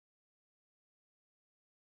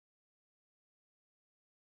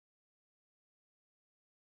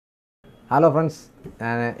Hello friends,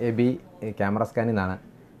 ഞാൻ AB camera സ്കാനിൽ നിന്നാണ്.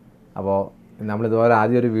 അപ്പോൾ നമ്മളിതുപോലെ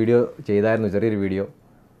ആദ്യം ഒരു വീഡിയോ ചെയ്തായിരുന്നു, ചെറിയൊരു വീഡിയോ.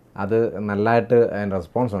 അത് നല്ലതായിട്ട് അതിന്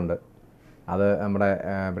റെസ്പോൺസ് ഉണ്ട്. അത് നമ്മുടെ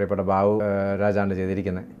പ്രിയപ്പെട്ട ബാബു രാജാണ്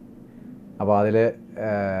ചെയ്തിരിക്കുന്നത്. അപ്പോൾ അതിൽ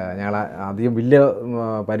ഞങ്ങൾ അധികം വലിയ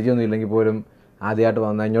പരിചയമൊന്നും ഇല്ലെങ്കിൽ പോലും ആദ്യമായിട്ട്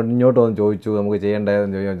വന്ന് ഇങ്ങോട്ട് വന്ന് ചോദിച്ചു നമുക്ക്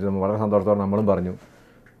ചെയ്യേണ്ടതെന്ന് ചോദിച്ചു. വളരെ സന്തോഷത്തോടെ നമ്മളും പറഞ്ഞു.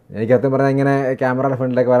 എനിക്ക് സത്യം പറഞ്ഞാൽ ഇങ്ങനെ ക്യാമറയുടെ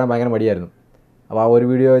ഫ്രണ്ടിലേക്ക് വരാൻ ഭയങ്കര മടിയായിരുന്നു. അപ്പോൾ ആ ഒരു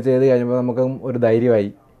വീഡിയോ ചെയ്ത് കഴിഞ്ഞപ്പോൾ നമുക്കും ഒരു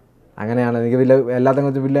ധൈര്യമായി. അങ്ങനെയാണ്. എനിക്ക് വലിയ എല്ലാത്തിനെ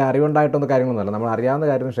കുറിച്ച് വലിയ അറിവുണ്ടായിട്ടൊന്നും കാര്യങ്ങളൊന്നുമല്ല. നമ്മൾ അറിയാവുന്ന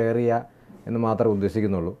കാര്യം ഷെയർ ചെയ്യുക എന്ന് മാത്രമേ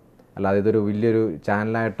ഉദ്ദേശിക്കുന്നുള്ളൂ. അല്ലാതെ ഇതൊരു വലിയൊരു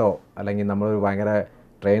ചാനലായിട്ടോ അല്ലെങ്കിൽ നമ്മളൊരു ഭയങ്കര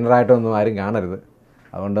ട്രെയിനറായിട്ടോ ഒന്നും ആരും കാണരുത്.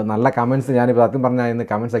 അതുകൊണ്ട് നല്ല കമൻറ്റ്സ് ഞാനിപ്പോൾ സത്യം പറഞ്ഞാൽ ഇന്ന്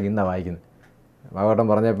കമൻറ്റ്സൊക്കെ ഇന്നാണ് വായിക്കുന്നത്. ഭാഗവട്ടം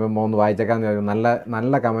പറഞ്ഞപ്പോൾ ഒന്ന് വായിച്ചേക്കാമെന്ന് ചോദിക്കും.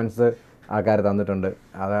 നല്ല കമൻറ്റ്സ് ആൾക്കാർ തന്നിട്ടുണ്ട്.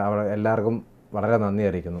 അത് അവിടെ എല്ലാവർക്കും വളരെ നന്ദി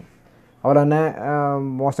അറിയിക്കുന്നു. അതുപോലെ തന്നെ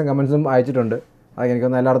മോശം കമൻറ്റ്സും അയച്ചിട്ടുണ്ട്. അതൊക്കെ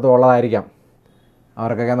എനിക്കൊന്ന് എല്ലായിടത്തും ഉള്ളതായിരിക്കാം.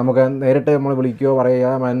 അവർക്കൊക്കെ നമുക്ക് നേരിട്ട് നമ്മൾ വിളിക്കുകയോ പറയുകയോ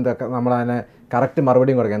എന്തൊക്കെ നമ്മളതിനെ കറക്റ്റ്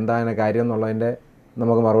മറുപടിയും കൊടുക്കാം. എന്താണ് കാര്യം എന്നുള്ളതിൻ്റെ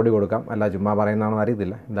നമുക്ക് മറുപടി കൊടുക്കാം. അല്ല ചുമ്മാ പറയുന്നതാണെന്ന്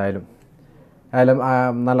അറിയത്തില്ല. എന്തായാലും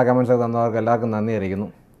നല്ല കമൻറ്റ്സൊക്കെ തന്നവർക്ക് എല്ലാവർക്കും നന്ദി അറിയിക്കുന്നു.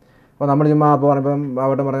 അപ്പോൾ നമ്മൾ ചുമ്മാ അപ്പോൾ പറഞ്ഞപ്പം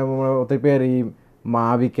അവിടെ പറയുമ്പോൾ ഒത്തിരി പേര് ഈ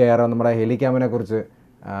മാവിക് എയർ നമ്മുടെ ഹെലിക്യാമിനെ കുറിച്ച്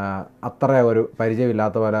അത്ര ഒരു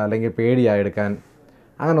പരിചയമില്ലാത്ത പോലെ അല്ലെങ്കിൽ പേടിയായി എടുക്കാൻ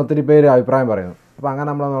അങ്ങനെ ഒത്തിരി പേര് അഭിപ്രായം പറയുന്നു. അപ്പോൾ അങ്ങനെ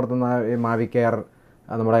നമ്മൾ നടത്തുന്ന ഈ മാവിക് എയർ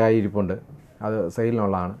നമ്മുടെ കയ്യിൽ ഇരിപ്പുണ്ട്. അത്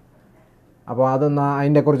സെയിലിനുള്ളതാണ്. അപ്പോൾ അതൊന്ന്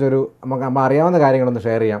അതിനെക്കുറിച്ചൊരു നമുക്ക് അറിയാവുന്ന കാര്യങ്ങളൊന്ന്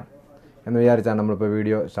ഷെയർ ചെയ്യാം എന്ന് വിചാരിച്ചാണ് നമ്മളിപ്പോൾ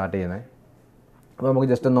വീഡിയോ സ്റ്റാർട്ട് ചെയ്യുന്നത്. അപ്പോൾ നമുക്ക്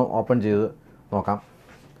ജസ്റ്റ് ഒന്ന് ഓപ്പൺ ചെയ്ത് നോക്കാം.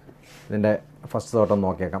 ഇതിൻ്റെ ഫസ്റ്റ് തോട്ടം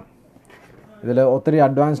നോക്കിയേക്കാം. ഇതിൽ ഒത്തിരി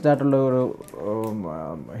അഡ്വാൻസ്ഡ് ആയിട്ടുള്ള ഒരു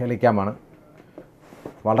ഹെലിക്യാമാണ്.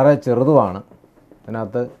 വളരെ ചെറുതുമാണ്.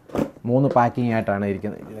 ഇതിനകത്ത് 3 പാക്കിംഗ് ആയിട്ടാണ്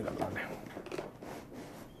ഇരിക്കുന്നത്.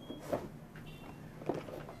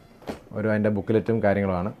 ഒരു അതിൻ്റെ ബുക്ക്ലെറ്റും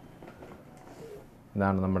കാര്യങ്ങളുമാണ്.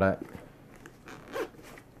 ഇതാണ് നമ്മുടെ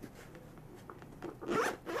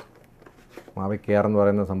മാവിക് എയർ എന്ന്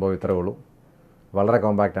പറയുന്ന സംഭവം. ഇത്രയേ ഉള്ളൂ. വളരെ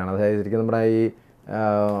കോമ്പാക്റ്റാണ്. അതായത് ശരിക്കും നമ്മുടെ ഈ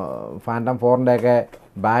ഫാൻറ്റം 4-ൻ്റെയൊക്കെ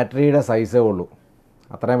ബാറ്ററിയുടെ സൈസേ ഉള്ളൂ.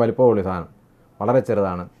 അത്രയും വലിപ്പമേ ഉള്ളൂ സാധനം. വളരെ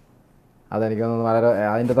ചെറുതാണ്. അതെനിക്കൊന്നും വളരെ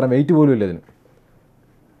അതിൻ്റെ അത്ര വെയിറ്റ് പോലും ഇല്ല ഇതിന്.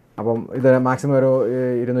 അപ്പം ഇത് മാക്സിമം ഒരു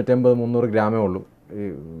 250-300 ഗ്രാമേ ഉള്ളൂ ഈ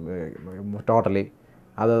ടോട്ടലി.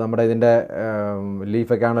 അത് നമ്മുടെ ഇതിൻ്റെ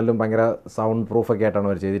ലീഫൊക്കെ ആണെങ്കിലും ഭയങ്കര സൗണ്ട് പ്രൂഫൊക്കെ ആയിട്ടാണ്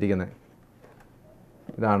അവർ ചെയ്തിരിക്കുന്നത്.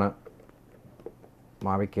 ഇതാണ്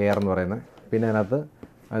മാവിക് എയർ എന്ന് പറയുന്നത്. പിന്നെ അതിനകത്ത്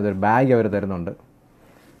അതൊരു ബാഗ് അവർ തരുന്നുണ്ട്.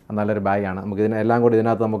 നല്ലൊരു ബാഗാണ്. നമുക്ക് എല്ലാം കൂടി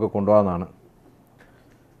ഇതിനകത്ത് നമുക്ക് കൊണ്ടുപോകാവുന്നതാണ്.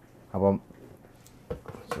 അപ്പം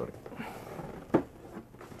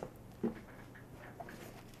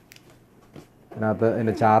ഇതിനകത്ത്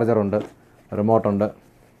അതിൻ്റെ ചാർജറുണ്ട്, റിമോട്ടുണ്ട്.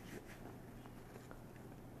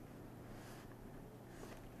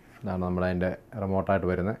 ഇതാണ് നമ്മുടെ അതിൻ്റെ റിമോട്ടായിട്ട്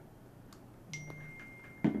വരുന്നത്.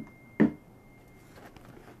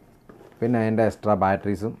 പിന്നെ അതിൻ്റെ എക്സ്ട്രാ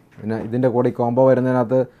ബാറ്ററീസും. പിന്നെ ഇതിൻ്റെ കൂടെ ഈ കോംബോ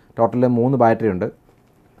വരുന്നതിനകത്ത് ടോട്ടൽ 3 ബാറ്ററി ഉണ്ട്.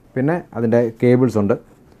 പിന്നെ അതിൻ്റെ കേബിൾസ് ഉണ്ട്,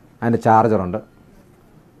 അതിൻ്റെ ചാർജറുണ്ട്.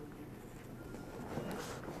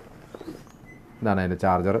 ഇതാണ് അതിൻ്റെ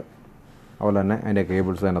ചാർജർ. അതുപോലെ തന്നെ അതിൻ്റെ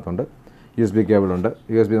കേബിൾസ് അതിനകത്തുണ്ട്. USB കേബിളുണ്ട്.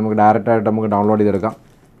 USB നമുക്ക് ഡയറക്റ്റായിട്ട് നമുക്ക് ഡൗൺലോഡ് ചെയ്തെടുക്കാം.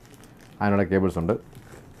 അതിനുള്ള കേബിൾസ് ഉണ്ട്.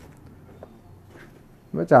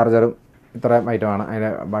 ചാർജറും ഇത്രയും ഐറ്റമാണ്.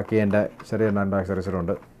 അതിൻ്റെ ബാക്കി എൻ്റെ ചെറിയ 2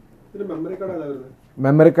 ആക്സസറീസുണ്ട്.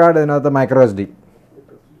 മെമ്മറി കാർഡ് ഇതിനകത്ത് മൈക്രോ SD.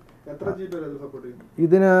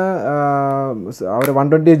 ഇതിന് അവർ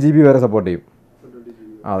 120 GB വരെ സപ്പോർട്ട് ചെയ്യും.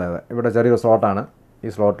 അതെ. ഇവിടെ ചെറിയൊരു സ്ലോട്ടാണ്. ഈ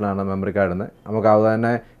സ്ലോട്ടിലാണ് മെമ്മറി കാർഡ് ഇടുന്നത്. നമുക്ക് അത്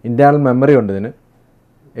തന്നെ ഇൻറ്റേർണൽ മെമ്മറി ഉണ്ട്. ഇതിന്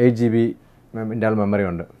 8 GB ഇൻറ്റേർണൽ മെമ്മറി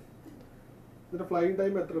ഉണ്ട്.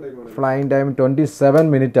 ഫ്ലൈയിങ് ടൈം 27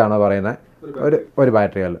 മിനിറ്റ് ആണ് പറയുന്നത്. ഒരു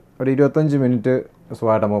ബാറ്ററിയിൽ ഒരു 25 മിനിറ്റ്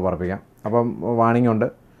സുഖമായിട്ട് നമുക്ക് പറപ്പിക്കാം. അപ്പം വാണിംഗ് ഉണ്ട്.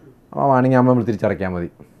 ആ വാണിംഗ് ആകുമ്പോൾ നമ്മൾ തിരിച്ചടയ്ക്കാൻ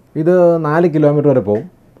മതി. ഇത് 4 കിലോമീറ്റർ വരെ പോകും.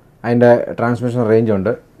 അതിൻ്റെ ട്രാൻസ്മിഷൻ റേഞ്ച് ഉണ്ട്.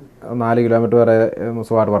 4 കിലോമീറ്റർ വരെ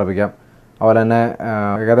സുഖമായിട്ട് പറപ്പിക്കാം. അതുപോലെ തന്നെ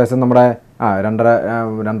ഏകദേശം നമ്മുടെ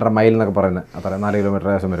 2.5 മൈൽ എന്നൊക്കെ പറയുന്നത് അത്ര 4 കിലോമീറ്റർ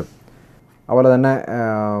ഏകദേശം വരും. അതുപോലെ തന്നെ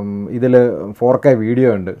ഇതിൽ 4K വീഡിയോ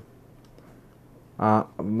ഉണ്ട്.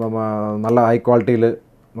 നല്ല ഹൈ ക്വാളിറ്റിയിൽ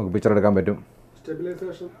നമുക്ക് പിക്ചർ എടുക്കാൻ പറ്റും.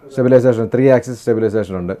 സ്റ്റെബിലൈസേഷൻ 3 ആക്സിസ്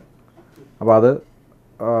സ്റ്റെബിലൈസേഷൻ ഉണ്ട്. അപ്പോൾ അത്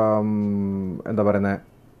എന്താ പറയുന്നത്,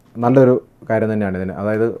 നല്ലൊരു കാര്യം തന്നെയാണ് ഇതിന്.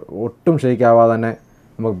 അതായത് ഒട്ടും ഷെയ്ക്കാവാതെ തന്നെ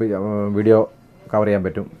നമുക്ക് വീഡിയോ കവർ ചെയ്യാൻ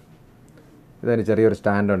പറ്റും. ഇതിന് ചെറിയൊരു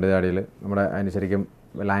സ്റ്റാൻഡുണ്ട് ഇതിനടിയിൽ. നമ്മുടെ അതിന് ശരിക്കും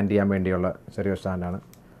ലാൻഡ് ചെയ്യാൻ വേണ്ടിയുള്ള ചെറിയൊരു സ്റ്റാൻഡാണ്.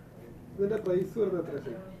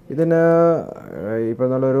 ഇതിന് ഇപ്പോൾ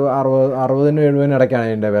നല്ലൊരു 60-70 ഇടയ്ക്കാണ്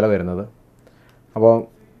ഇതിൻ്റെ വില വരുന്നത്. അപ്പോൾ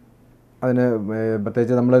അതിന്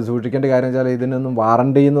പ്രത്യേകിച്ച് നമ്മൾ സൂക്ഷിക്കേണ്ട കാര്യം വെച്ചാൽ ഇതിനൊന്നും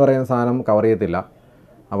വാറണ്ടി എന്ന് പറയുന്ന സാധനം കവർ ചെയ്യത്തില്ല.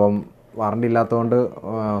 അപ്പം വാറണ്ടി ഇല്ലാത്തതുകൊണ്ട്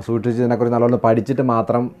സൂക്ഷിച്ച് ഇതിനെക്കുറിച്ച് നല്ലോണം പഠിച്ചിട്ട്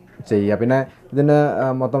മാത്രം ചെയ്യുക. പിന്നെ ഇതിന്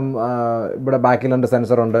മൊത്തം ഇവിടെ ബാക്കിൽ 2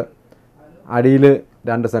 സെൻസറുണ്ട്, അടിയിൽ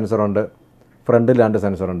 2 സെൻസറുണ്ട്. ഫ്രണ്ടിൽ 2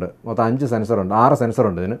 സെൻസറുണ്ട്, മൊത്തം 5 സെൻസറുണ്ട്, 6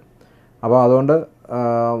 സെൻസറുണ്ട് ഇതിന്. അപ്പോൾ അതുകൊണ്ട്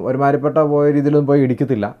ഒരുമാതിരിപ്പെട്ട രീതിയിലൊന്നും പോയി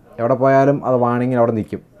ഇടിക്കത്തില്ല. എവിടെ പോയാലും അത് വാണിങ്ങിന് അവിടെ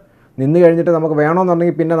നിൽക്കും. നിന്ന് കഴിഞ്ഞിട്ട് നമുക്ക്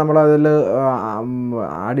വേണമെന്നുണ്ടെങ്കിൽ പിന്നെ നമ്മളതിൽ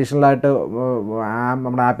അഡീഷണലായിട്ട്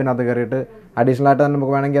നമ്മുടെ ആപ്പിനകത്ത് കയറിയിട്ട് അഡീഷണലായിട്ട് തന്നെ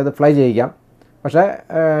നമുക്ക് വേണമെങ്കിൽ അത് ഫ്ലൈ ചെയ്യിക്കാം. പക്ഷേ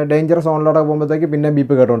ഡേഞ്ചർ സോണിലൂടെ പോകുമ്പോഴത്തേക്ക് പിന്നെ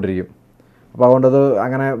ബീപ്പ് കേട്ടുകൊണ്ടിരിക്കും. അപ്പോൾ അതുകൊണ്ടത്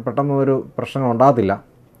അങ്ങനെ പെട്ടെന്നൊരു പ്രശ്നം ഉണ്ടാകത്തില്ല.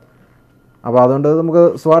 അപ്പോൾ അതുകൊണ്ട് നമുക്ക്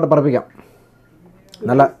സുഖമായിട്ട് പറപ്പിക്കാം.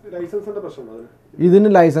 നല്ല ഇതിന്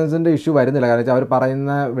ലൈസൻസിൻ്റെ ഇഷ്യൂ വരുന്നില്ല. കാരണം വെച്ചാൽ അവർ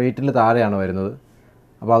പറയുന്ന വെയിറ്റിൽ താഴെയാണ് വരുന്നത്.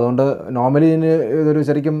 അപ്പോൾ അതുകൊണ്ട് നോർമലി ഇതിന് ഇതൊരു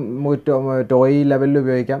ശരിക്കും ടോയ് ലെവലിൽ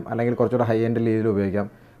ഉപയോഗിക്കാം, അല്ലെങ്കിൽ കുറച്ചുകൂടെ ഹൈ എൻഡ് രീതിയിൽ ഉപയോഗിക്കാം.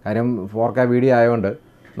 കാര്യം 4K വീഡിയോ ആയതുകൊണ്ട്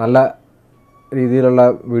നല്ല രീതിയിലുള്ള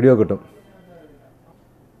വീഡിയോ കിട്ടും.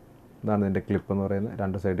 ഇതാണ് ഇതിൻ്റെ ക്ലിപ്പ് എന്ന് പറയുന്നത്.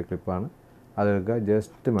 2 സൈഡ് ക്ലിപ്പാണ്. അതെടുക്കുക,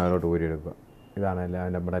 ജസ്റ്റ് മേലോട്ട് ഊരിയെടുക്കുക. ഇതാണ്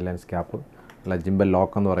നമ്മുടെ ലെൻസ് ക്യാപ്പ്. അല്ല, ജിംബൽ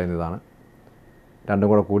ലോക്ക് എന്ന് പറയുന്നത് ഇതാണ്. രണ്ടും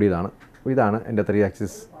കൂടെ കൂടിയതാണ്. ഇതാണ് എൻ്റെ 3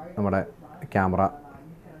 ആക്സിസ് നമ്മുടെ ക്യാമറ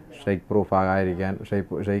ഷെയ്ക്ക് പ്രൂഫ് ആകാതിരിക്കാൻ,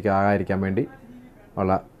 ഷെയ്ക്ക് ആകാതിരിക്കാൻ വേണ്ടി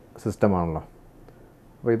ഉള്ള സിസ്റ്റമാണല്ലോ.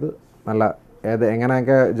 അപ്പോൾ ഇത് നല്ല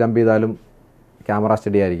എങ്ങനെയൊക്കെ ജമ്പ് ചെയ്താലും ക്യാമറ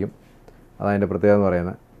സ്റ്റഡി ആയിരിക്കും. അതതിൻ്റെ പ്രത്യേകത എന്ന്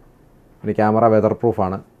പറയുന്നത്. ഇനി ക്യാമറ വെതർ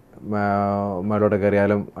പ്രൂഫാണ്. മേലോട്ട്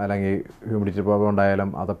കയറിയാലും അല്ലെങ്കിൽ ഹ്യൂമിഡിറ്റി പ്രോബ്ലം ഉണ്ടായാലും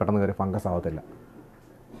അത് പെട്ടെന്ന് കയറി ഫംഗസ് ആവത്തില്ല.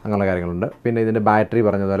 അങ്ങനെയുള്ള കാര്യങ്ങളുണ്ട്. പിന്നെ ഇതിൻ്റെ ബാറ്ററി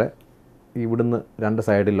പറഞ്ഞതുപോലെ ഇവിടുന്ന് 2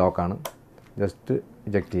 സൈഡിൽ ലോക്കാണ്. ജസ്റ്റ്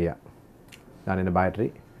ഇജക്റ്റ് ചെയ്യുക. ഇതാണ് ഇതിൻ്റെ ബാറ്ററി.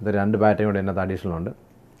 ഇത് 2 ബാറ്ററിയും കൂടെ ഇതിനകത്ത് അഡീഷണൽ ഉണ്ട്.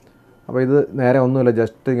 അപ്പോൾ ഇത് നേരെ ഒന്നുമില്ല,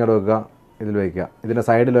 ജസ്റ്റ് ഇങ്ങോട്ട് വെക്കുക, ഇതിൽ വയ്ക്കുക. ഇതിൻ്റെ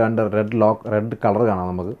സൈഡിൽ 2 റെഡ് കളർ കാണാം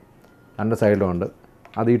നമുക്ക്. 2 സൈഡിലും ഉണ്ട്.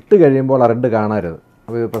 അത് ഇട്ട് കഴിയുമ്പോൾ ആ റെഡ് കാണരുത്.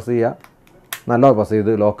 അപ്പോൾ ഇത് പ്രസ് ചെയ്യുക, നല്ലോണം പ്രസ്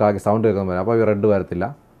ചെയ്ത് ലോക്കാക്കി സൗണ്ട് കേൾക്കാൻ വരും. അപ്പോൾ ഈ റെഡ് വരത്തില്ല.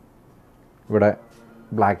 ഇവിടെ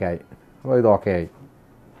ബ്ലാക്ക് ആയി. അപ്പോൾ ഇത് ഓക്കെ ആയി.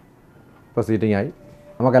 ഇപ്പോൾ സീറ്റിംഗ് ആയി.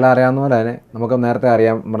 നമുക്കെല്ലാം അറിയാവുന്ന പോലെ തന്നെ നമുക്ക് നേരത്തെ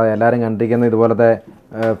അറിയാം, നമ്മുടെ എല്ലാവരും കണ്ടിരിക്കുന്ന ഇതുപോലത്തെ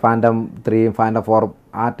ഫാൻറ്റം 3, ഫാൻറ്റം 4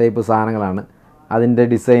 ആ ടൈപ്പ് സാധനങ്ങളാണ്. അതിൻ്റെ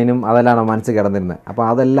ഡിസൈനും അതെല്ലാം മനസ്സിൽ കിടന്നിരുന്നത്. അപ്പോൾ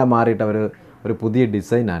അതെല്ലാം മാറിയിട്ട് ഒരു പുതിയ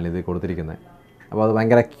ഡിസൈനാണ് ഇത് കൊടുത്തിരിക്കുന്നത്. അപ്പോൾ അത്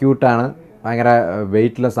ഭയങ്കര ക്യൂട്ടാണ്, ഭയങ്കര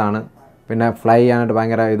വെയ്റ്റ്ലെസ് ആണ്. പിന്നെ ഫ്ലൈ ചെയ്യാനായിട്ട്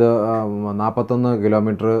ഭയങ്കര ഇത് 41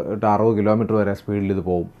 കിലോമീറ്റർ to 60 കിലോമീറ്റർ വരെ സ്പീഡിൽ ഇത്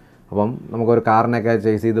പോകും. അപ്പം നമുക്കൊരു കാറിനൊക്കെ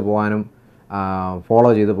ചേസ് ചെയ്ത് പോകാനും ഫോളോ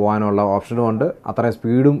ചെയ്ത് പോകാനുള്ള ഓപ്ഷനും ഉണ്ട്. അത്രയും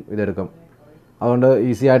സ്പീഡും ഇതെടുക്കും. അതുകൊണ്ട്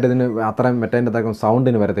ഈസി ആയിട്ട് ഇതിന് അത്രയും മറ്റേൻ്റെ അത്രയും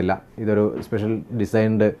സൗണ്ടിന് വരത്തില്ല. ഇതൊരു സ്പെഷ്യൽ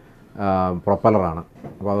ഡിസൈൻഡ് പ്രൊപ്പലറാണ്.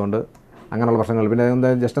 അപ്പോൾ അതുകൊണ്ട് അങ്ങനെയുള്ള പ്രശ്നങ്ങൾ. പിന്നെ എന്താ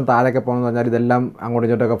ജസ്റ്റ് താഴേക്ക് പോകുന്നതെന്ന് പറഞ്ഞാൽ ഇതെല്ലാം അങ്ങോട്ടും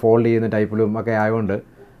ഇങ്ങോട്ടൊക്കെ ഫോൾഡ് ചെയ്യുന്ന ടൈപ്പിലും ഒക്കെ ആയതുകൊണ്ട്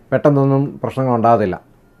പെട്ടെന്നൊന്നും പ്രശ്നങ്ങൾ ഉണ്ടാകത്തില്ല.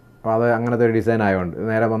 അപ്പോൾ അത് അങ്ങനത്തെ ഒരു ഡിസൈൻ ആയതുകൊണ്ട്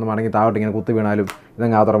നേരെ വന്ന് മടങ്ങി താഴോട്ട് ഇങ്ങനെ കുത്തി വീണാലും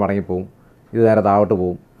ഇതങ്ങ് ആത്തോടെ മടങ്ങിപ്പോവും. ഇത് നേരെ താഴോട്ട്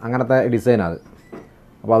പോവും. അങ്ങനത്തെ ഡിസൈനാണ് അത്.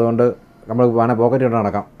 അപ്പോൾ അതുകൊണ്ട് നമ്മൾ വേണേൽ പോക്കറ്റ് ഇട്ട്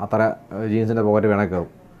നടക്കാം. അത്ര ജീൻസിൻ്റെ പോക്കറ്റ് വേണേൽ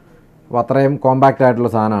കയറും. അപ്പോൾ അത്രയും കോമ്പാക്റ്റ് ആയിട്ടുള്ള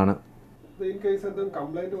സാധനമാണ്.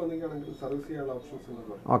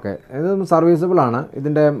 ഓക്കെ, ഇത് സർവീസബിളാണ്.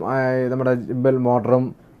 ഇതിൻ്റെ നമ്മുടെ ജിംബൽ മോട്ടറും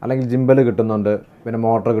അല്ലെങ്കിൽ ജിംബൽ കിട്ടുന്നുണ്ട്, പിന്നെ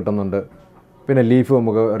മോട്ടർ കിട്ടുന്നുണ്ട്, പിന്നെ ലീഫ്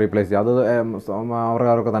നമുക്ക് റീപ്ലേസ് ചെയ്യാം. അത്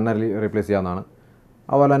അവർക്ക് തന്നെ റീപ്ലേസ് ചെയ്യാവുന്നതാണ്.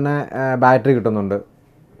 അതുപോലെ തന്നെ ബാറ്ററി കിട്ടുന്നുണ്ട്.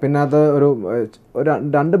 പിന്നെ അത് ഒരു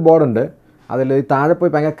 2 ബോർഡുണ്ട്. അതിൽ ഈ താഴെ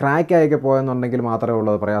പോയി ഭയങ്കര ക്രാക്കായൊക്കെ പോയെന്നുണ്ടെങ്കിൽ മാത്രമേ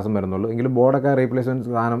ഉള്ളത് പ്രയാസം വരുന്നുള്ളൂ. എങ്കിലും ബോർഡൊക്കെ റീപ്ലേസ്മെൻറ്റ്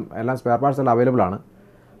സാധനം എല്ലാം സ്പെയർ പാർട്സ് എല്ലാം അവൈലബിൾ ആണ്.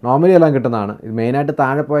 നോർമലി എല്ലാം കിട്ടുന്നതാണ്. ഇത് മെയിനായിട്ട്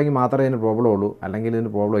താഴെ പോയെങ്കിൽ മാത്രമേ ഇതിന് പ്രോബ്ലം ഉള്ളൂ, അല്ലെങ്കിൽ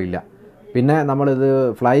ഇതിന് പ്രോബ്ലം ഇല്ല. പിന്നെ നമ്മളിത്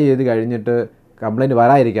ഫ്ലൈ ചെയ്ത് കഴിഞ്ഞിട്ട് കംപ്ലയിൻറ്റ്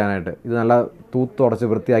വരാതിരിക്കാനായിട്ട് ഇത് നല്ല തൂത്തുടച്ച്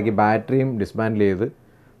വൃത്തിയാക്കി ബാറ്ററിയും ഡിസ്മാൻഡിൽ ചെയ്ത്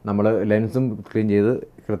നമ്മൾ ലെൻസും ക്ലീൻ ചെയ്ത്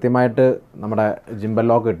കൃത്യമായിട്ട് നമ്മുടെ ജിംബൽ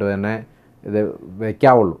ലോക്ക് ഇട്ട് തന്നെ ഇത്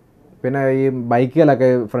വയ്ക്കാവുള്ളൂ. പിന്നെ ഈ ബൈക്കുകളൊക്കെ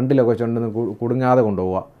ഫ്രണ്ടിലൊക്കെ വെച്ചുകൊണ്ട് കുടുങ്ങാതെ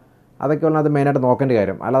കൊണ്ടുപോവുക, അതൊക്കെയാണ് അത് മെയിനായിട്ട് നോക്കേണ്ട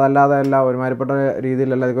കാര്യം. അല്ലാതെ എല്ലാം ഒരുമാതിരിപ്പെട്ട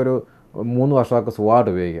രീതിയിലല്ല ഇതൊരു 3 വർഷമൊക്കെ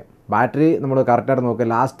സുഖമായിട്ട് ഉപയോഗിക്കാം. ബാറ്ററി നമ്മൾ കറക്റ്റായിട്ട് നോക്കുക,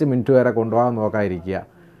 ലാസ്റ്റ് മിനിറ്റ് വരെ കൊണ്ടുപോകാൻ നോക്കാതിരിക്കുക.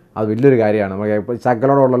 അത് വലിയൊരു കാര്യമാണ്. നമുക്ക് ഇപ്പോൾ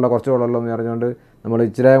ശകലോടെ ഉള്ളല്ലോ കുറച്ച് ഉള്ളല്ലോ എന്ന് പറഞ്ഞുകൊണ്ട് നമ്മൾ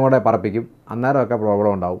ഇച്ചിരിയും കൂടെ പറപ്പിക്കും, അന്നേരമൊക്കെ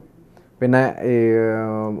പ്രോബ്ലം ഉണ്ടാവും. പിന്നെ ഈ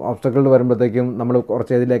ഒബ്സ്റ്റക്കിൾ വരുമ്പോഴത്തേക്കും നമ്മൾ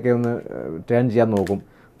കുറച്ച് ഇതിലേക്ക് ഒന്ന് ടേൺ ചെയ്യാൻ നോക്കും.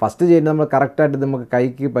 ഫസ്റ്റ് ചെയ്യുന്നത് നമ്മൾ കറക്റ്റായിട്ട് നമുക്ക്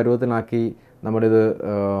കൈക്ക് പരുവത്തിനാക്കി നമ്മളിത്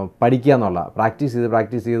പഠിക്കുക എന്നുള്ള പ്രാക്ടീസ്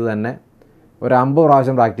ചെയ്ത് തന്നെ ഒരു 50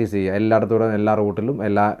 പ്രാവശ്യം പ്രാക്ടീസ് ചെയ്യുക. എല്ലായിടത്തോടും എല്ലാ റൂട്ടിലും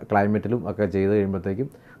എല്ലാ ക്ലൈമറ്റിലും ഒക്കെ ചെയ്ത് കഴിയുമ്പോഴത്തേക്കും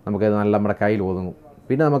നമുക്കത് നല്ല നമ്മുടെ കയ്യിൽ ഒതുങ്ങും.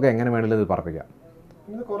 പിന്നെ നമുക്ക് എങ്ങനെ വേണമെങ്കിലും ഇത് പറപ്പിക്കാം.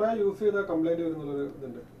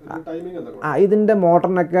 ഇതിൻ്റെ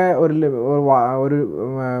മോട്ടറിനൊക്കെ ഒരു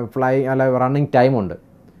ഫ്ലൈ അല്ല റണ്ണിങ് ടൈമുണ്ട്.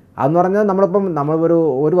 അതെന്ന് പറഞ്ഞാൽ നമ്മളൊരു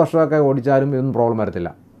 1 വർഷമൊക്കെ ഓടിച്ചാലും ഇതൊന്നും പ്രോബ്ലം വരത്തില്ല.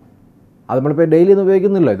 അത് നമ്മളിപ്പോൾ ഡെയിലി ഒന്നും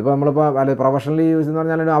ഉപയോഗിക്കുന്നില്ല. ഇതിപ്പോൾ നമ്മളിപ്പോൾ അല്ല പ്രൊഫഷണലി യൂസ് എന്ന്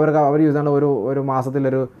പറഞ്ഞാൽ അവർ യൂസ് ചെയ്യേണ്ട ഒരു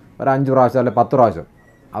മാസത്തിലൊരു 5 പ്രാവശ്യം അല്ലെ 10 പ്രാവശ്യം.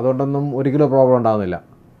 അതുകൊണ്ടൊന്നും ഒരിക്കലും പ്രോബ്ലം ഉണ്ടാകുന്നില്ല.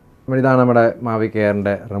 ഇതാണ് നമ്മുടെ മാവിക്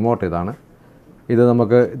എയറിൻ്റെ റിമോട്ട്. ഇത്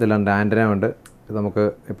നമുക്ക് ഇതിലുണ്ട് ആൻറ്റന ഉണ്ട്. ഇത് നമുക്ക്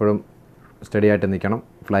എപ്പോഴും സ്റ്റഡി ആയിട്ട് നിൽക്കണം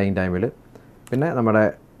ഫ്ലൈയിങ് ടൈമിൽ. പിന്നെ നമ്മുടെ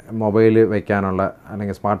മൊബൈൽ വയ്ക്കാനുള്ള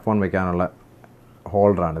അല്ലെങ്കിൽ സ്മാർട്ട് ഫോൺ വയ്ക്കാനുള്ള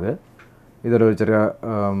ഹോൾഡറാണിത്. ഇതൊരു ചെറിയ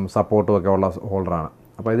സപ്പോർട്ടും ഒക്കെ ഉള്ള ഹോൾഡറാണ്.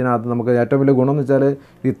 അപ്പോൾ ഇതിനകത്ത് നമുക്ക് ഏറ്റവും വലിയ ഗുണം എന്ന് വെച്ചാൽ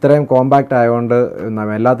ഇത്രയും കോമ്പാക്റ്റ് ആയതുകൊണ്ട്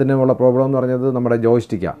എല്ലാത്തിനുമുള്ള പ്രോബ്ലം എന്ന് പറഞ്ഞത് നമ്മുടെ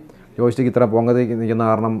ജോയിസ്റ്റിക്ക് ഇത്ര പൊങ്ങതി നിൽക്കുന്ന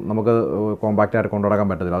കാരണം നമുക്ക് കോമ്പാക്റ്റായിട്ട് കൊണ്ടുനടക്കാൻ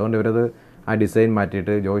പറ്റത്തില്ല. അതുകൊണ്ട് ഇവരത് ആ ഡിസൈൻ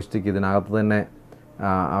മാറ്റിയിട്ട് ജോയിസ്റ്റിക്ക് ഇതിനകത്ത് തന്നെ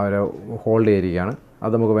അവർ ഹോൾഡ് ചെയ്തിരിക്കുകയാണ്.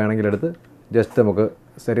 അത് നമുക്ക് വേണമെങ്കിൽ എടുത്ത് ജസ്റ്റ് നമുക്ക്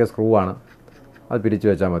ചെറിയ സ്ക്രൂ ആണ്, അത് പിരിച്ച്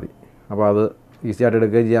വെച്ചാൽ മതി. അപ്പോൾ അത് ഈസി ആയിട്ട്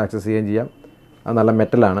എടുക്കുകയും ചെയ്യാം, ആക്സസ് ചെയ്യുകയും ചെയ്യാം. അത് നല്ല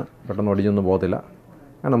മെറ്റലാണ്, പെട്ടെന്ന് ഒടിഞ്ഞൊന്നും പോകത്തില്ല.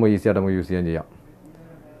 അങ്ങനെ നമുക്ക് ഈസി ആയിട്ട് നമുക്ക് യൂസ് ചെയ്യുകയും ചെയ്യാം.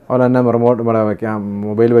 അതുപോലെ തന്നെ റിമോട്ട് ഇവിടെ വയ്ക്കാം,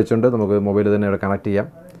 മൊബൈൽ വെച്ചുകൊണ്ട് നമുക്ക് മൊബൈൽ തന്നെ ഇവിടെ കണക്ട് ചെയ്യാം.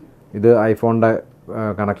 ഇത് ഐഫോണിൻ്റെ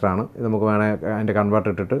കണക്ടറാണ്. ഇത് നമുക്ക് വേണമെങ്കിൽ അതിൻ്റെ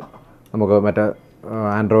കൺവേർട്ടർ ഇട്ടിട്ട് നമുക്ക് മറ്റേ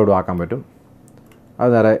ആൻഡ്രോയിഡും ആക്കാൻ പറ്റും. അത്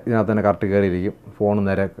നേരെ ഇതിനകത്ത് തന്നെ കറക്റ്റ് കയറിയിരിക്കും. ഫോണും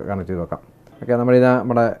നേരെ കണക്ട് ചെയ്ത് വെക്കാം. ഓക്കെ,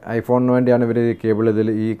 നമ്മുടെ ഐഫോണിന് വേണ്ടിയാണ് ഇവർ ഈ കേബിൾ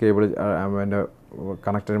ഈ കേബിൾ അതിൻ്റെ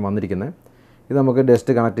കണക്ടറിന് വന്നിരിക്കുന്നത്. ഇത് നമുക്ക്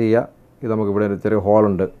ജസ്റ്റ് കണക്ട് ചെയ്യുക. ഇത് നമുക്ക് ഇവിടെ ഒരു ചെറിയ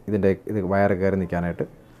ഹോളുണ്ട്, ഇത് വയർ കയറി നിൽക്കാനായിട്ട്.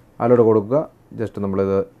 അതിലൂടെ കൊടുക്കുക, ജസ്റ്റ്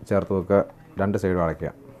നമ്മളിത് ചേർത്ത് വെക്കുക, രണ്ട് സൈഡും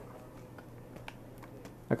അടയ്ക്കുക.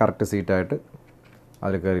 കറക്റ്റ് സീറ്റായിട്ട്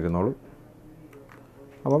അതിൽ കയറി ഇരുന്നോളൂ.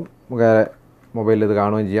 അപ്പം നമുക്ക് മൊബൈലിൽ ഇത്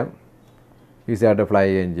കാണുകയും ചെയ്യാം, ഈസി ആയിട്ട് ഫ്ലൈ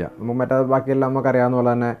ചെയ്യുകയും ചെയ്യാം. നമുക്ക് മറ്റേ ബാക്കിയെല്ലാം നമുക്കറിയാവുന്ന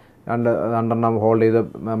പോലെ തന്നെ രണ്ടെണ്ണം ഹോൾഡ് ചെയ്ത്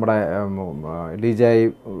നമ്മുടെ DJI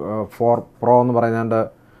 4 Pro എന്ന് പറയുന്നതിൻ്റെ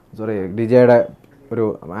DJIയുടെ ഒരു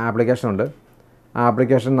ആപ്ലിക്കേഷനുണ്ട്. ആ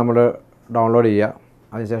ആപ്ലിക്കേഷൻ നമ്മൾ ഡൗൺലോഡ് ചെയ്യുക.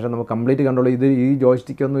 അതിനുശേഷം നമുക്ക് കംപ്ലീറ്റ് കൺട്രോൾ ഇത് ഈ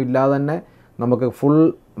ജോയ്സ്റ്റിക്കൊന്നും ഇല്ലാതെ തന്നെ നമുക്ക്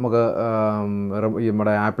നമുക്ക്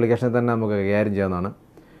നമ്മുടെ ആപ്ലിക്കേഷനിൽ തന്നെ നമുക്ക് കൈകാര്യം ചെയ്യാവുന്നതാണ്.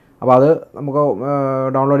 അപ്പോൾ അത് നമുക്ക്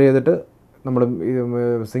ഡൗൺലോഡ് ചെയ്തിട്ട് നമ്മൾ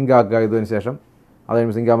സിങ്ക് ആക്കുക. ഇതിന് ശേഷം അത്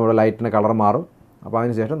സിങ്ക് ആകുമ്പോൾ ലൈറ്റിൻ്റെ കളർ മാറും. അപ്പോൾ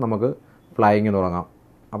അതിന് ശേഷം നമുക്ക് ഫ്ലൈയിങ് തുടങ്ങാം.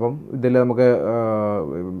 അപ്പം ഇതിൽ നമുക്ക്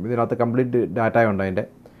ഇതിനകത്ത് കംപ്ലീറ്റ് ഡാറ്റയുണ്ട്. അതിൻ്റെ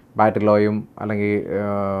ബാറ്ററി ലോയും അല്ലെങ്കിൽ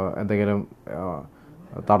എന്തെങ്കിലും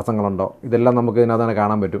തടസ്സങ്ങളുണ്ടോ ഇതെല്ലാം നമുക്ക് ഇതിനകത്ത്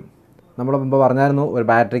കാണാൻ പറ്റും. നമ്മൾ മുമ്പ് പറഞ്ഞായിരുന്നു ഒരു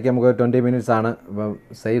ബാറ്ററിക്ക് നമുക്ക് 20 മിനിറ്റ്സ് ആണ്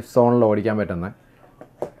സേഫ് സോണിൽ ഓടിക്കാൻ പറ്റുന്നത്.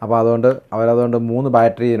 അപ്പോൾ അതുകൊണ്ട് 3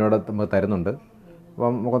 ബാറ്ററി ഇതിനോട് നമുക്ക് തരുന്നുണ്ട്.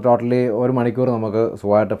 അപ്പം നമുക്ക് ടോട്ടലി 1 മണിക്കൂർ നമുക്ക്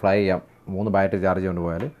സുഖമായിട്ട് ഫ്ലൈ ചെയ്യാം 3 ബാറ്ററി ചാർജ് കൊണ്ട്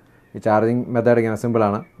പോയാൽ. ഈ ചാർജിങ് മെത്തേഡ് ഇങ്ങനെ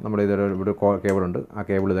സിമ്പിളാണ്. നമ്മുടെ ഇവിടെ കേബിളുണ്ട്, ആ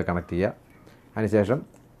കേബിൾ ഇത് കണക്ട് ചെയ്യുക. അതിനുശേഷം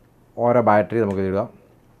ഓരോ ബാറ്ററി നമുക്ക് ഇടുക.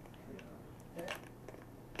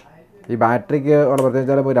 ഈ ബാറ്ററിക്ക് ഉള്ള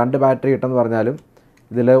പ്രത്യേകിച്ച് ഇപ്പോൾ 2 ബാറ്ററി ഇട്ടെന്ന് പറഞ്ഞാലും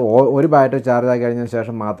ഇതിൽ ഒരു ബാറ്ററി ചാർജ് ആയി കഴിഞ്ഞതിന്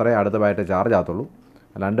ശേഷം മാത്രമേ അടുത്ത battery charge ആകത്തുള്ളൂ.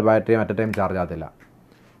 2 ബാറ്ററിയും at A time charge ആകത്തില്ല.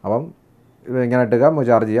 അപ്പം ഇത് ഇങ്ങനെ ഇട്ടുക, നമുക്ക്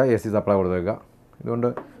ചാർജ് ചെയ്യുക, AC സപ്ലൈ കൊടുത്തേക്കുക. ഇതുകൊണ്ട്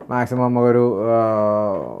മാക്സിമം നമുക്കൊരു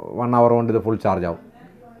 1 അവർ കൊണ്ട് ഇത് ഫുൾ ചാർജ് ആവും.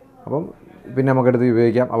 അപ്പം പിന്നെ നമുക്കെടുത്ത്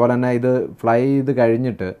ഉപയോഗിക്കാം. അതുപോലെ തന്നെ ഇത് ഫ്ലൈ ചെയ്ത്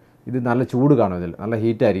കഴിഞ്ഞിട്ട് ഇത് നല്ല ചൂട് കാണും, ഇതിൽ നല്ല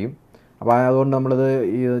ഹീറ്റായിരിക്കും. അപ്പോൾ അതുകൊണ്ട് നമ്മളിത്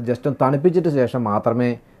ഈ ജസ്റ്റ് ഒന്ന് തണുപ്പിച്ചിട്ട് ശേഷം മാത്രമേ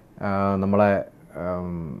നമ്മളെ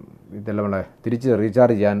ഇതെല്ലാം നമ്മളെ തിരിച്ച്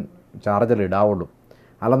റീചാർജ് ചെയ്യാൻ ചാർജർ ഇടാവുള്ളൂ.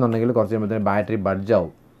 അല്ലെന്നുണ്ടെങ്കിൽ കുറച്ച് കഴിയുമ്പോഴത്തേന് ബാറ്ററി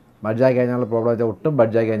ബഡ്ജായി കഴിഞ്ഞാൽ പ്രോബ്ലം വെച്ചാൽ ഒട്ടും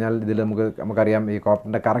ബഡ്ജായി കഴിഞ്ഞാൽ ഇതിൽ നമുക്കറിയാം ഈ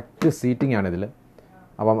കോപ്റ്ററിൻ്റെ കറക്റ്റ് സീറ്റിംഗ് ആണ് ഇതിൽ.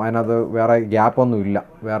 അപ്പം അതിനകത്ത് വേറെ ഗ്യാപ്പൊന്നും ഇല്ല,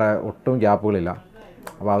 വേറെ ഒട്ടും ഗ്യാപ്പുകളില്ല.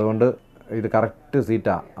 അപ്പോൾ അതുകൊണ്ട് ഇത് കറക്റ്റ്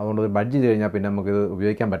സീറ്റാണ്. അതുകൊണ്ട് ബഡ്ജ് ചെയ്ത് കഴിഞ്ഞാൽ പിന്നെ നമുക്കിത്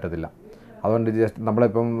ഉപയോഗിക്കാൻ പറ്റത്തില്ല. അതുകൊണ്ട് ജസ്റ്റ്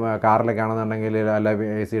നമ്മളിപ്പം കാറിലൊക്കെ ആണെന്നുണ്ടെങ്കിൽ അല്ല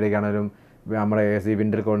AC ആണെങ്കിലും നമ്മുടെ AC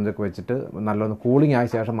വിൻഡർ കൊണ്ടൊക്കെ വെച്ചിട്ട് നല്ലൊന്ന് കൂളിംഗ് ആയ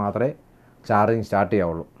ശേഷം മാത്രമേ ചാർജിങ് സ്റ്റാർട്ട്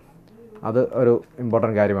ചെയ്യാവുള്ളൂ. അത് ഒരു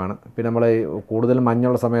ഇമ്പോർട്ടൻറ്റ് കാര്യമാണ്. പിന്നെ നമ്മൾ കൂടുതൽ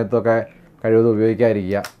മഞ്ഞുള്ള സമയത്തൊക്കെ കഴിവതും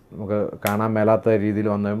ഉപയോഗിക്കാതിരിക്കുക. നമുക്ക് കാണാൻ മേലാത്ത രീതിയിൽ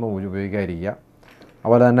വന്നു കഴിയുമ്പോൾ ഉപയോഗിക്കാതിരിക്കുക.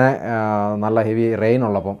 അതുപോലെ തന്നെ നല്ല ഹെവി റെയിൻ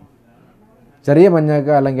ഉള്ളപ്പം ചെറിയ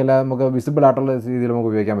മഞ്ഞൊക്കെ അല്ലെങ്കിൽ നമുക്ക് വിസിബിൾ ആയിട്ടുള്ള രീതിയിൽ നമുക്ക്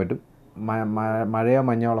ഉപയോഗിക്കാൻ പറ്റും. മഴയോ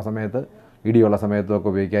മഞ്ഞോ ഉള്ള സമയത്ത്, ഇടിയുള്ള സമയത്തൊക്കെ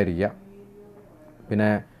ഉപയോഗിക്കാതിരിക്കുക. പിന്നെ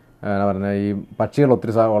എന്താ പറയുന്നത്, ഈ പക്ഷികൾ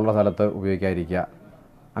ഒത്തിരി ഉള്ള സ്ഥലത്ത് ഉപയോഗിക്കാതിരിക്കുക.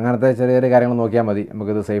 അങ്ങനത്തെ ചെറിയ ചെറിയ കാര്യങ്ങൾ നോക്കിയാൽ മതി.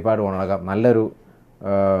 നമുക്കിത് സേഫായിട്ട് കൊണ്ടുനടക്കാം. നല്ലൊരു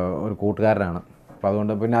കൂട്ടുകാരനാണ്. അപ്പോൾ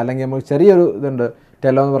അതുകൊണ്ട് പിന്നെ അല്ലെങ്കിൽ നമുക്ക് ചെറിയൊരു ഇതുണ്ട്.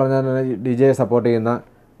 ടെലോ എന്ന് പറഞ്ഞാൽ DJI സപ്പോർട്ട് ചെയ്യുന്ന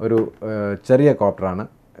ഒരു ചെറിയ കോപ്റ്ററാണ്.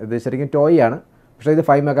 ഇത് ശരിക്കും ടോയ് ആണ്. പക്ഷേ ഇത്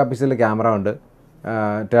 5 മെഗാ പിക്സൽ ക്യാമറ ഉണ്ട്.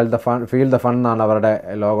 ഫീൽ ദ ഫൺ എന്നാണ് അവരുടെ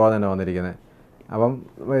ലോഗോ തന്നെ വന്നിരിക്കുന്നത്. അപ്പം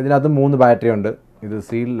ഇതിനകത്ത് 3 ബാറ്ററി ഉണ്ട്. ഇത്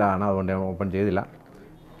സീലിലാണ്, അതുകൊണ്ട് ഞാൻ ഓപ്പൺ ചെയ്തില്ല.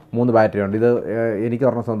 3 ബാറ്ററി ഉണ്ട്. ഇത് എനിക്ക്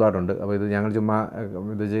പറഞ്ഞ സ്വന്തമായിട്ടുണ്ട്. അപ്പോൾ ഇത് ഞങ്ങൾ ചുമ്മാ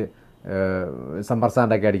ഇത് സമ്മർ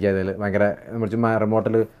സാൻഡൊക്കെ അടിക്കുക. ഇതിൽ ഭയങ്കര നമ്മൾ ചുമ്മാ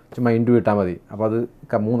റിമോട്ടിൽ ചുമ്മാ ഇൻഡു ഇട്ടാൽ മതി. അപ്പോൾ അത്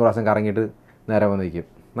 3 പ്രാവശ്യം കറങ്ങിയിട്ട് നേരെ വന്ന് നിൽക്കും.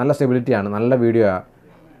 നല്ല സ്റ്റെബിലിറ്റിയാണ്, നല്ല വീഡിയോ ആണ്.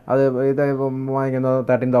 അത് ഇത് വാങ്ങിക്കുന്നത്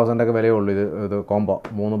 13,000 വിലയുള്ളൂ. ഇത് കോംബോ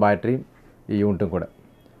 3 ബാറ്ററിയും ഈ യൂണിറ്റും കൂടെ.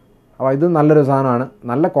 അപ്പോൾ ഇത് നല്ലൊരു സാധനമാണ്.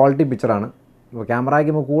 നല്ല ക്വാളിറ്റി പിക്ചറാണ്. ഇപ്പോൾ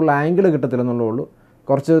ക്യാമറയ്ക്ക് കൂടുതൽ ആംഗിൾ കിട്ടത്തില്ലെന്നുള്ളേ ഉള്ളൂ.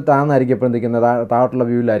 കുറച്ച് താഴ്ന്നായിരിക്കും എപ്പോഴും നിൽക്കുന്നത്, താഴോട്ടുള്ള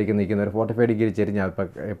വ്യൂവിലായിരിക്കും നിൽക്കുന്നത്. ഒരു 45 ഡിഗ്രി ചെരിഞ്ഞാൽ ഇപ്പോൾ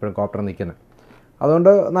എപ്പോഴും കോപ്റ്റർ നിൽക്കുന്നത്. അതുകൊണ്ട്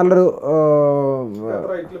നല്ലൊരു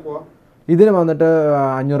ഇതിന് വന്നിട്ട്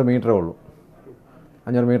 500 മീറ്ററേ ഉള്ളൂ.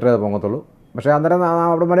 500 മീറ്ററേ പൊങ്ങത്തുള്ളൂ. പക്ഷേ അന്നേരം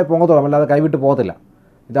അവിടെ വരെ പൊങ്ങത്തുള്ളൂ, അല്ലാതെ കൈവിട്ട് പോകത്തില്ല.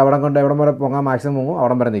 ഇത് എവിടം വരെ പൊങ്ങാൻ മാക്സിമം പൊങ്ങും,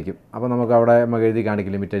 അവിടം വരെ നിൽക്കും. അപ്പോൾ നമുക്ക് അവിടെ എഴുതി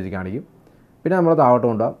കാണിക്കും, ലിമിറ്റ് എഴുതി കാണിക്കും. പിന്നെ നമ്മൾ താഴോട്ട്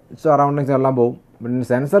കൊണ്ടുപോകാം. സറൗണ്ടിങ്സ് എല്ലാം പോകും. പിന്നെ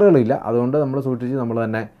സെൻസറുകളില്ല, അതുകൊണ്ട് നമ്മൾ സൂക്ഷിച്ച് നമ്മൾ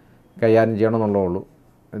തന്നെ കൈകാര്യം ചെയ്യണമെന്നുള്ളേ ഉള്ളൂ.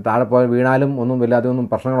 താഴെ പോയി വീണാലും ഒന്നും വലിയ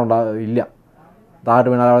പ്രശ്നങ്ങളുണ്ടാവില്ല. താഴോട്ട്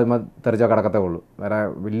വീണാൽ തെറിച്ചോ കിടക്കത്തേ ഉള്ളൂ. വേറെ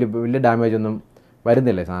വലിയ ഡാമേജ് ഒന്നും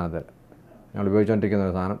വരുന്നില്ല ഈ സാധനത്തിൽ. ഞങ്ങൾ ഉപയോഗിച്ചുകൊണ്ടിരിക്കുന്ന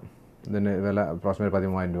ഒരു സാധനം. ഇതിന് വില അപ്രോക്സിമേറ്റ്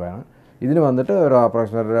 13,000 രൂപയാണ്. ഇതിന് വന്നിട്ട് ഒരു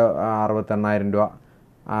അപ്രോക്സിമേറ്റ് 68,000 രൂപ.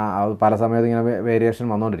 അത് പല സമയത്ത് ഇങ്ങനെ വേരിയേഷൻ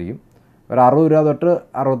വന്നുകൊണ്ടിരിക്കും. ഒരു 60 രൂപ തൊട്ട്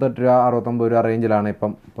 68 രൂപ 69 രൂപ റേഞ്ചിലാണ്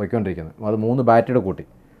ഇപ്പം പോയിക്കൊണ്ടിരിക്കുന്നത്. അത് 3 ബാറ്ററിയുടെ കൂട്ടി.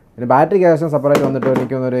 പിന്നെ ബാറ്ററിക്ക് ഏകദേശം സെപ്പറേറ്റ് വന്നിട്ട്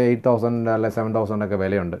എനിക്കൊന്നൊരു 8,000 അല്ലെ 7,000 ഒക്കെ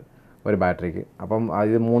വിലയുണ്ട് ഒരു ബാറ്ററിക്ക്. അപ്പം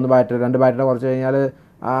ഇത് 2 ബാറ്ററി കുറച്ച് കഴിഞ്ഞാൽ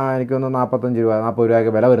എനിക്കൊന്ന് 45 രൂപ 40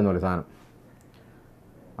 രൂപയൊക്കെ വില വരുന്നുള്ളൂ സാധനം.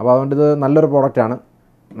 അപ്പോൾ അതുകൊണ്ട് ഇത് നല്ലൊരു പ്രോഡക്റ്റാണ്.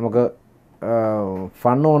 നമുക്ക്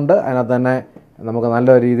ഫണ്ണും ഉണ്ട്, അതിനകത്ത് തന്നെ നമുക്ക് നല്ല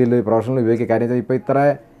രീതിയിൽ പ്രൊഫഷണൽ ഉപയോഗിക്കുക. കാര്യം വെച്ചാൽ ഇപ്പോൾ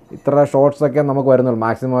ഇത്ര ഷോർട്സൊക്കെ നമുക്ക് വരുന്നുള്ളൂ.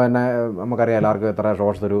 മാക്സിമം തന്നെ നമുക്കറിയാം എല്ലാവർക്കും ഇത്ര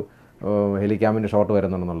ഷോർട്സ് ഒരു ഹെലിക്യാമിൻ്റെ ഷോട്ട്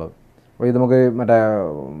വരുന്നുണ്ടെന്നുള്ളത്. അപ്പോൾ ഇത് നമുക്ക് മറ്റേ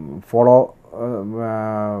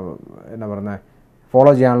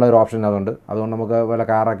ഫോളോ ചെയ്യാനുള്ള ഒരു ഓപ്ഷൻ അതുകൊണ്ട് നമുക്ക് വല്ല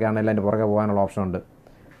കാറൊക്കെ ആണെങ്കിലും അതിൻ്റെ പുറകെ പോകാനുള്ള ഓപ്ഷൻ ഉണ്ട്.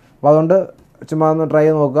 അപ്പോൾ അതുകൊണ്ട് ചുമ്മാ ഒന്ന് ട്രൈ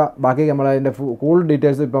ചെയ്ത് നോക്കുക. ബാക്കി നമ്മൾ അതിൻ്റെ ഫുൾ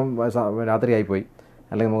ഡീറ്റെയിൽസ് ഇപ്പം രാത്രി ആയിപ്പോയി,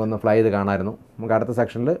 അല്ലെങ്കിൽ നമുക്കൊന്ന് ഫ്ലൈ ചെയ്ത് കാണാമായിരുന്നു. നമുക്ക് അടുത്ത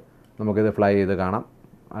സെക്ഷനിൽ നമുക്കിത് ഫ്ലൈ ചെയ്ത് കാണാം.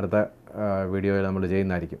 അടുത്ത വീഡിയോയിൽ നമ്മൾ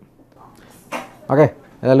ചെയ്യുന്നതായിരിക്കും. ഓക്കെ,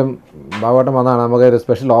 ഏതായാലും ഭാഗവട്ടം വന്നതാണ്. നമുക്കൊരു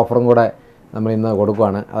സ്പെഷ്യൽ ഓഫറും കൂടെ നമ്മൾ ഇന്ന്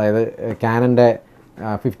കൊടുക്കുകയാണ്. അതായത് ക്യാനൻ്റെ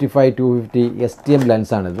 55-250 STM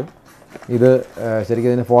ലെൻസാണിത്. ഇത് ശരിക്കും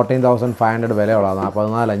ഇതിന് 14,500 വിലയുള്ളതാണ്.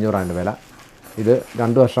 14,500 വില. ഇത്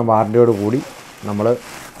 2 വർഷം വാറൻറ്റിയോട് കൂടി നമ്മൾ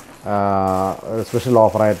സ്പെഷ്യൽ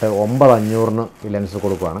ഓഫറായിട്ട് 9,500 ഈ ലെൻസ്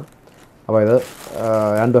കൊടുക്കുകയാണ്. അപ്പോൾ ഇത്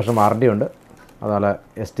 2 വർഷം വാറൻറ്റിയുണ്ട്. അതുപോലെ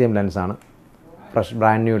STM ലെൻസാണ്, fresh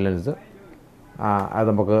brand new lens. അത്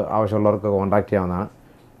നമുക്ക് ആവശ്യമുള്ളവർക്ക് കോൺടാക്ട് ചെയ്യാവുന്നതാണ്.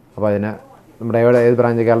 അപ്പോൾ അതിന് നമ്മുടെ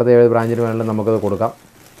കേരളത്തിൽ ഏത് ബ്രാഞ്ചിന് വേണമെങ്കിലും നമുക്കത് കൊടുക്കാം.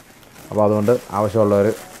 അപ്പോൾ അതുകൊണ്ട് ആവശ്യമുള്ളവർ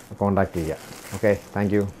കോൺടാക്ട് ചെയ്യുക. Okay,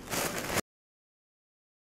 thank you.